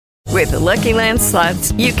With the Lucky Land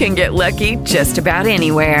Slots, you can get lucky just about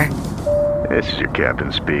anywhere. This is your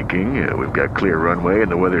captain speaking. We've got clear runway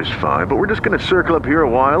and the weather's fine, but we're just going to circle up here a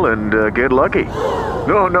while and get lucky.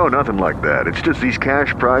 No, nothing like that. It's just these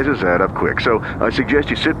cash prizes add up quick. So I suggest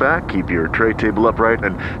you sit back, keep your tray table upright,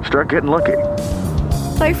 and start getting lucky.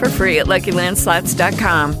 Play for free at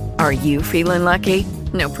LuckyLandSlots.com. Are you feeling lucky?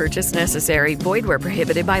 No purchase necessary. Void where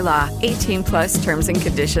prohibited by law. 18 plus terms and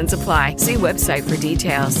conditions apply. See website for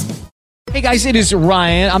details. Hey guys, it is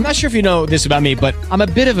Ryan. I'm not sure if you know this about me, but I'm a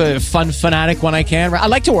bit of a fun fanatic when I can. I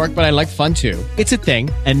like to work, but I like fun too. It's a thing.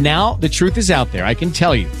 And now the truth is out there. I can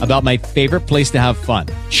tell you about my favorite place to have fun.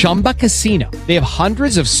 Chumba Casino. They have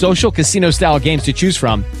hundreds of social casino style games to choose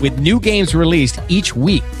from with new games released each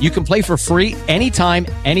week. You can play for free anytime,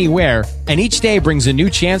 anywhere. And each day brings a new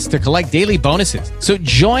chance to collect daily bonuses. So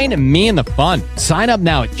join me in the fun. Sign up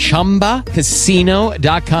now at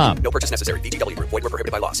ChumbaCasino.com. No purchase necessary. VGW. Void where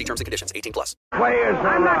prohibited by law. See terms and conditions. 18 plus. Players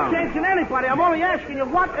I'm around. not chasing anybody. I'm only asking you,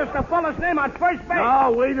 what is the fellow's name on first base?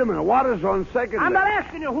 No, wait a minute. What is on second I'm base? not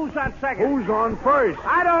asking you who's on second. Who's on first?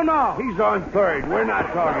 I don't know. He's on third. We're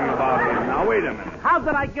not talking about him. Now, wait a minute. How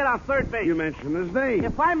did I get on third base? You mentioned his name.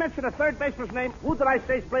 If I mention a third baseman's name, who did I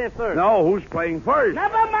say is playing third? No, who's playing first?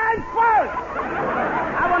 Never mind first.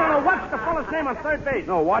 I want to know what's the fellow's name on third base.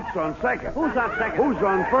 No, what's on second? Who's on second? Who's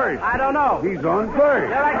on first? I don't know. He's on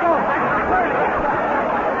third. There I go. Back to third.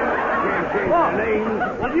 Can't change Look, the name.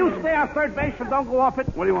 will you stay on third base and don't go off it?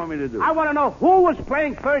 What do you want me to do? I want to know who was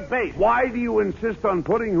playing third base. Why do you insist on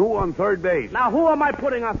putting who on third base? Now, who am I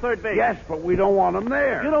putting on third base? Yes, but we don't want him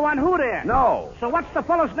there. You don't want who there? No. So what's the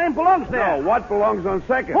fellow's name belongs there? No, what belongs on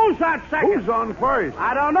second? Who's on second? Who's on first?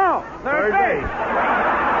 I don't know. Third base.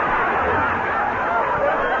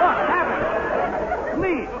 Look,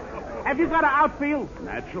 please. Have you got an outfield?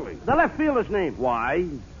 Naturally. The left fielder's name. Why?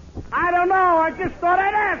 I don't know. I just thought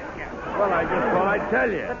I'd ask you. Well, I just thought I'd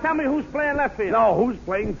tell you. So tell me who's playing left field. No, who's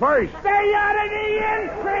playing first? Stay out of the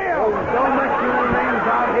infield. Don't mention the names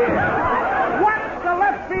out here. What's the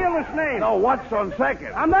left fielder's name? No, what's on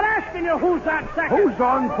second? I'm not asking you who's on second. Who's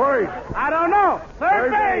on first? I don't know.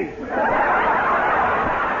 Third base.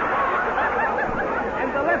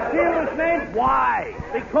 And the left fielder's name? Why?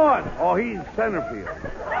 Because. Oh, he's center field.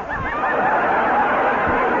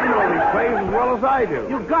 You know he plays as well as I do.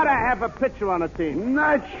 You've got to have a pitcher on a team.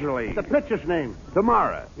 Naturally. The pitcher's name.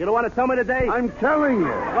 Tomorrow. You don't want to tell me today? I'm telling you.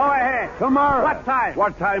 Go ahead. Tomorrow. What time?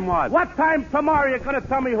 What time what? What time tomorrow you're going to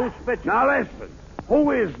tell me who's pitching? Now listen.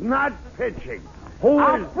 Who is not pitching? Who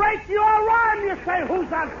I'll is... break your arm, you say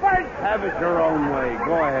who's on first. Have it your own way.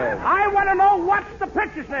 Go ahead. I want to know what's the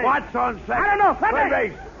pitcher's name. What's on second? I don't know. Third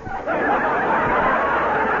base.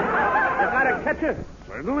 You got a catcher?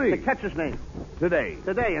 Certainly. The catcher's name. Today.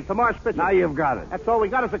 Today, and tomorrow's pitcher. Now you've got it. That's all we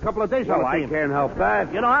got is a couple of days Well, on the I team. can't help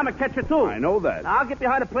that. You know, I'm a catcher, too. I know that. Now, I'll get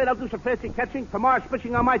behind the plate. I'll do some fancy catching. Tomorrow's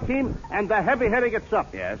pitching on my team, and the heavy hitter gets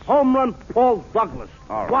up. Yes. Home run, Paul Douglas.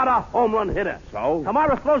 All right. What a home run hitter. So?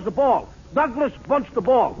 Tomorrow throws the ball. Douglas bunts the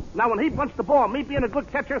ball. Now, when he bunts the ball, me being a good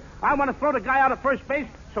catcher, I want to throw the guy out at first base,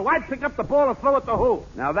 so I pick up the ball and throw it to who?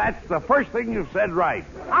 Now, that's the first thing you've said right.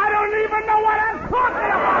 I don't even know what I'm talking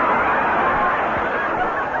about!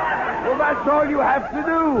 Well, that's all you have to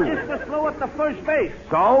do. Just to throw it to first base.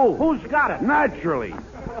 So? Who's got it? Naturally. Look,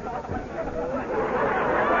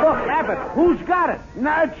 Abbott, who's got it?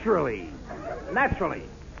 Naturally. Naturally.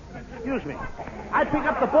 Excuse me. I pick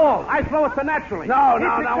up the ball. I throw it to Naturally. No, He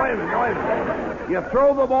picks wait a minute. You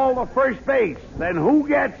throw the ball to first base. Then who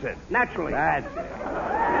gets it? Naturally. That's it. So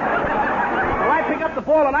I pick up the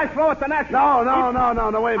ball and I throw it to Naturally. No,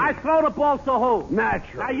 wait a I minute. throw the ball to who?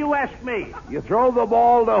 Naturally. Now you ask me. You throw the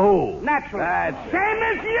ball to who? Naturally. That's it. Same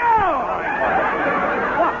as you!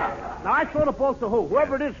 Look, now I throw the ball to who?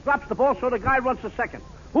 Whoever it is drops the ball so the guy runs to second.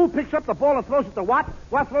 Who picks up the ball and throws it to what?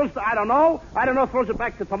 What throws to, I don't know. Throws it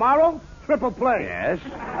back to tomorrow. Triple play. Yes.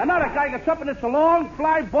 Another guy gets up and it's a long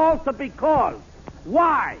fly ball to be called.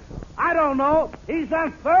 Why? I don't know. He's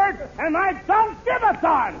on third, and I don't give a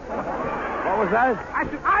darn. What was that? I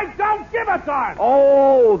said, I don't give a darn.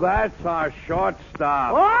 Oh, that's our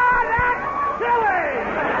shortstop. Oh, that's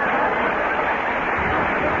silly.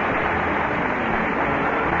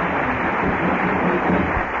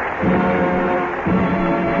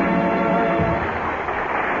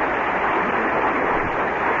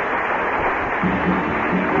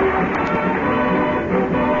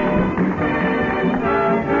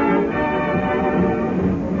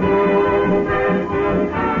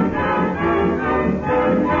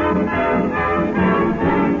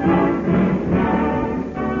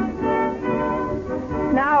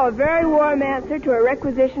 Now, a very warm answer to a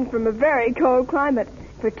requisition from a very cold climate.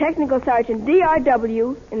 for Technical Sergeant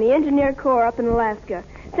DRW in the Engineer Corps up in Alaska.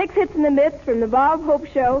 6 hits in the midst from the Bob Hope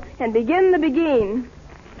Show, and begin the begin.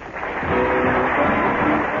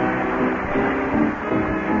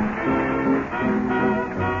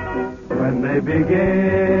 When they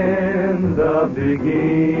begin the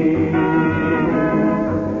begin,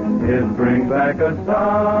 it brings back a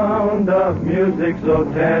sound of music so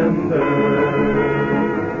tender.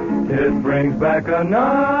 It brings back a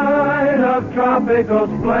night of tropical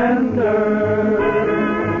splendor.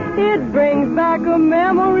 It brings back a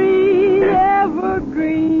memory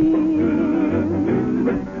evergreen.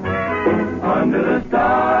 Under the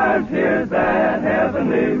stars, here's that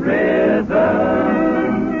heavenly rhythm.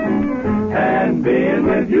 And being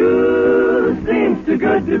with you seems too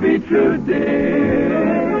good to be true, dear.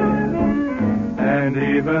 And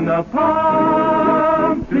even the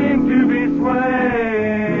palms seem to be swaying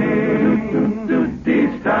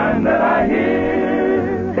each time that I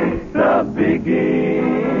hear the begin.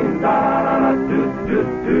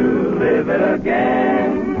 To live it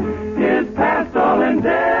again is past all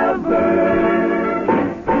endeavor,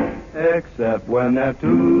 except when that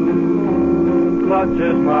tune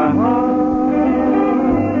clutches my heart,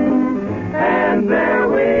 and there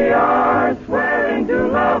we are swearing to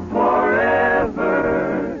love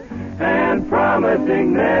forever and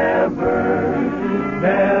promising never,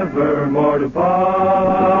 never more to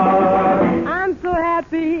part. I'm so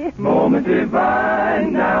happy. Moment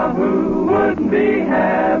divine, now who wouldn't be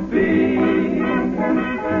happy?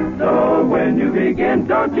 So when you begin,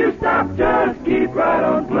 don't you stop, just keep right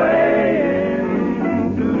on playing.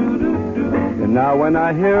 And now when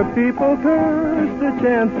I hear people curse the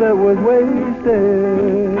chance that was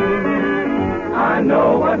wasted, I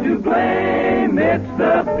know what to blame, it's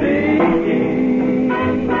the begin.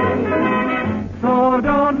 So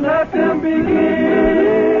don't let them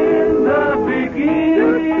begin the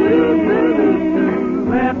beginning.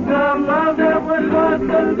 Let the love that was once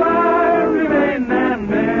desire remain and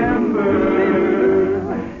remember.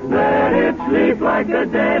 Let it sleep like a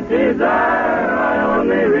dead desire I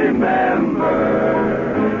only remember.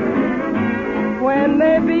 When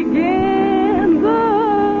they begin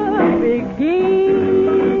the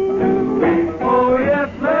begin. Oh yes,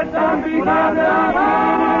 let them begin.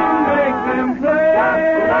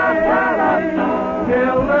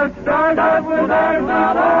 Till the start up with our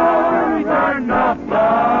love, turn up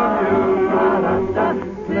love you.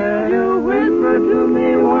 Let you whisper to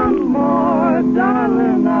me once more,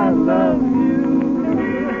 darling, I love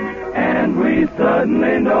you. And we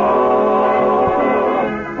suddenly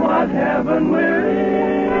know what heaven we're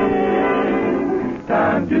in.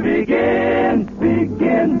 Time to begin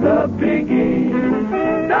the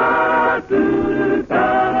begin. Da do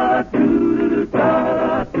da do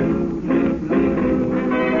da do.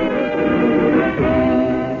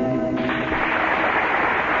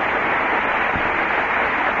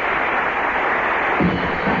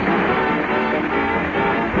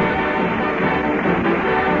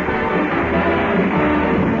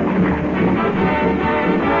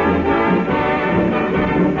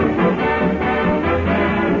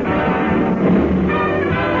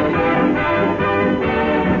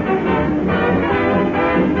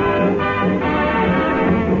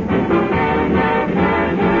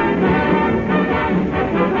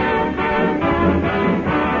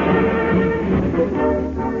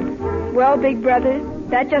 Well, big brother,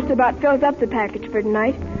 that just about fills up the package for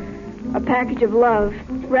tonight. A package of love,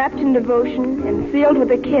 wrapped in devotion and sealed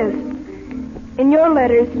with a kiss. In your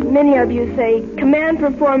letters, many of you say, command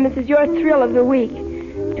performance is your thrill of the week.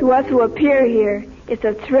 To us who appear here, it's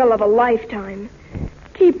a thrill of a lifetime.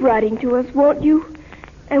 Keep writing to us, won't you?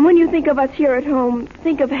 And when you think of us here at home,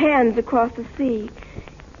 think of hands across the sea.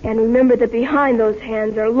 And remember that behind those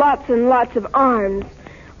hands are lots and lots of arms.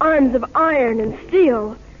 Arms of iron and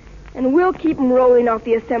steel. And we'll keep them rolling off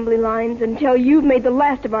the assembly lines until you've made the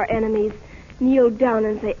last of our enemies kneel down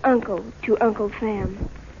and say uncle to Uncle Sam.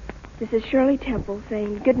 This is Shirley Temple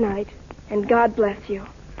saying good night and God bless you.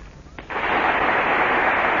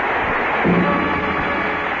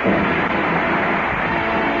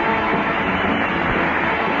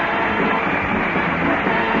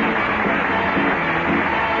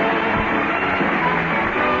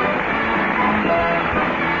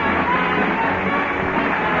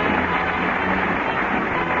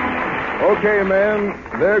 Okay, man,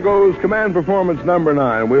 there goes Command Performance number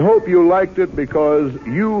 9. We hope you liked it because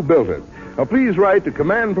you built it. Now, please write to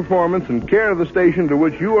Command Performance in care of the station to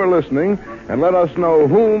which you are listening and let us know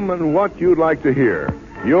whom and what you'd like to hear.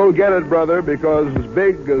 You'll get it, brother, because as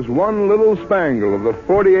big as one little spangle of the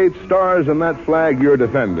 48 stars in that flag you're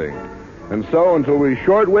defending. And so, until we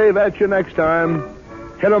shortwave at you next time,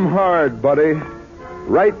 Hit 'em hard, buddy.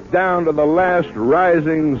 Right down to the last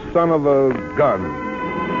rising son of a gun.